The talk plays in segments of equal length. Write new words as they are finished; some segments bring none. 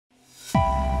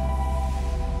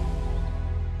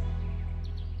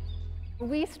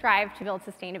We strive to build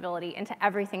sustainability into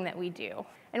everything that we do.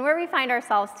 And where we find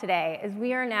ourselves today is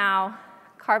we are now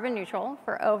carbon neutral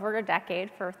for over a decade,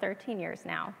 for 13 years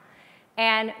now.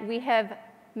 And we have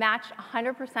matched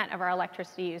 100% of our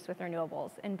electricity use with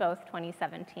renewables in both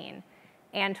 2017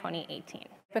 and 2018.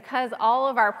 Because all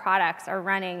of our products are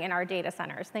running in our data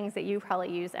centers, things that you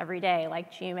probably use every day,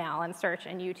 like Gmail and search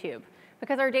and YouTube,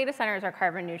 because our data centers are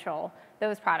carbon neutral,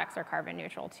 those products are carbon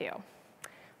neutral too.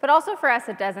 But also for us,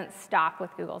 it doesn't stop with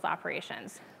Google's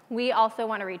operations. We also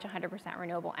want to reach 100%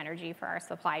 renewable energy for our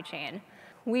supply chain.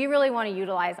 We really want to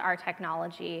utilize our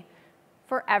technology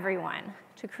for everyone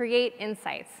to create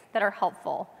insights that are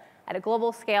helpful at a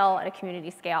global scale, at a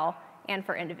community scale, and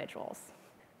for individuals.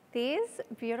 These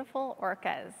beautiful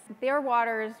orcas, their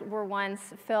waters were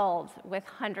once filled with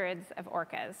hundreds of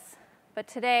orcas, but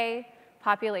today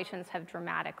populations have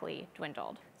dramatically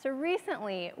dwindled. So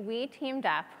recently, we teamed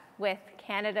up with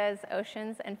Canada's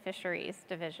Oceans and Fisheries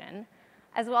Division,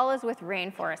 as well as with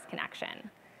Rainforest Connection,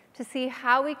 to see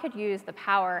how we could use the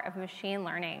power of machine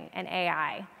learning and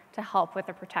AI to help with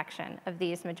the protection of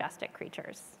these majestic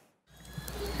creatures.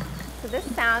 So this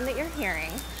sound that you're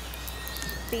hearing,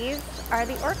 these are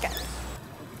the orcas.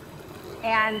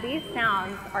 And these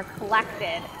sounds are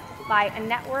collected by a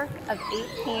network of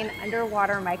 18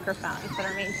 underwater microphones that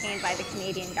are maintained by the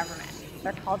Canadian government.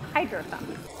 They're called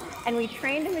hydrophones. And we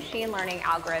trained a machine learning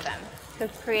algorithm to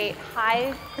create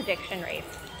high prediction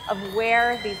rates of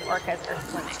where these orcas are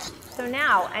swimming. So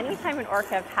now, anytime an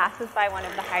orca passes by one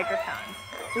of the hydrophones,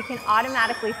 we can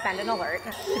automatically send an alert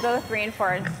to both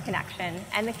Rainforest Connection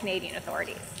and the Canadian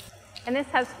authorities. And this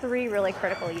has three really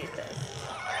critical uses.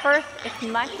 First, it's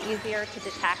much easier to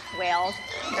detect whales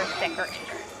that are sick or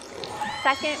injured.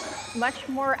 Second, much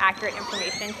more accurate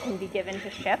information can be given to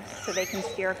ships so they can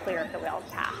steer clear of the whale's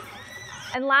path.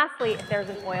 And lastly, if there's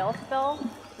an oil spill,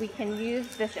 we can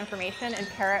use this information and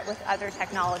pair it with other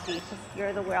technology to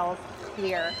steer the whales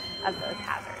clear of those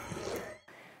hazards.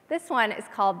 This one is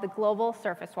called the Global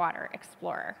Surface Water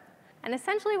Explorer. And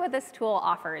essentially what this tool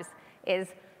offers is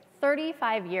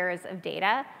 35 years of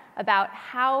data about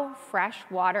how fresh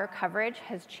water coverage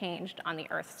has changed on the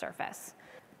Earth's surface.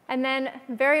 And then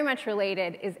very much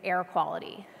related is air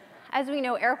quality. As we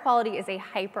know, air quality is a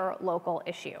hyper-local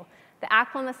issue. The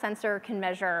Aquima sensor can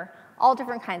measure all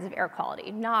different kinds of air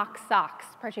quality, NOx, SOx,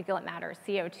 particulate matter,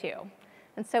 CO2.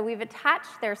 And so we've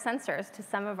attached their sensors to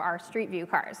some of our street view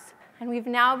cars. And we've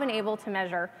now been able to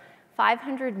measure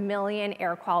 500 million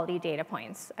air quality data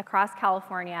points across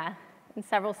California and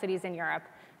several cities in Europe,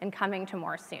 and coming to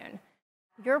more soon.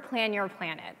 Your Plan, Your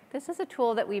Planet. This is a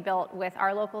tool that we built with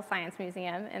our local science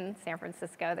museum in San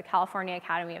Francisco, the California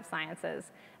Academy of Sciences,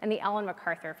 and the Ellen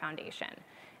MacArthur Foundation.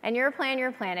 And Your Plan,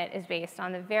 Your Planet is based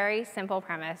on the very simple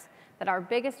premise that our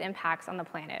biggest impacts on the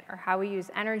planet are how we use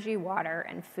energy, water,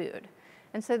 and food.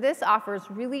 And so this offers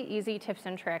really easy tips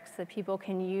and tricks that people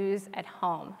can use at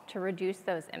home to reduce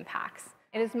those impacts.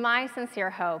 It is my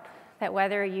sincere hope that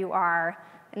whether you are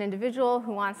an individual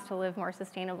who wants to live more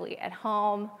sustainably at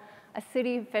home, a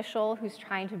city official who's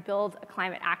trying to build a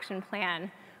climate action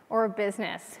plan, or a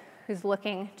business who's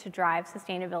looking to drive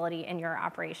sustainability in your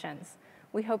operations,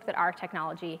 we hope that our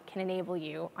technology can enable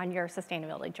you on your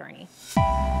sustainability journey.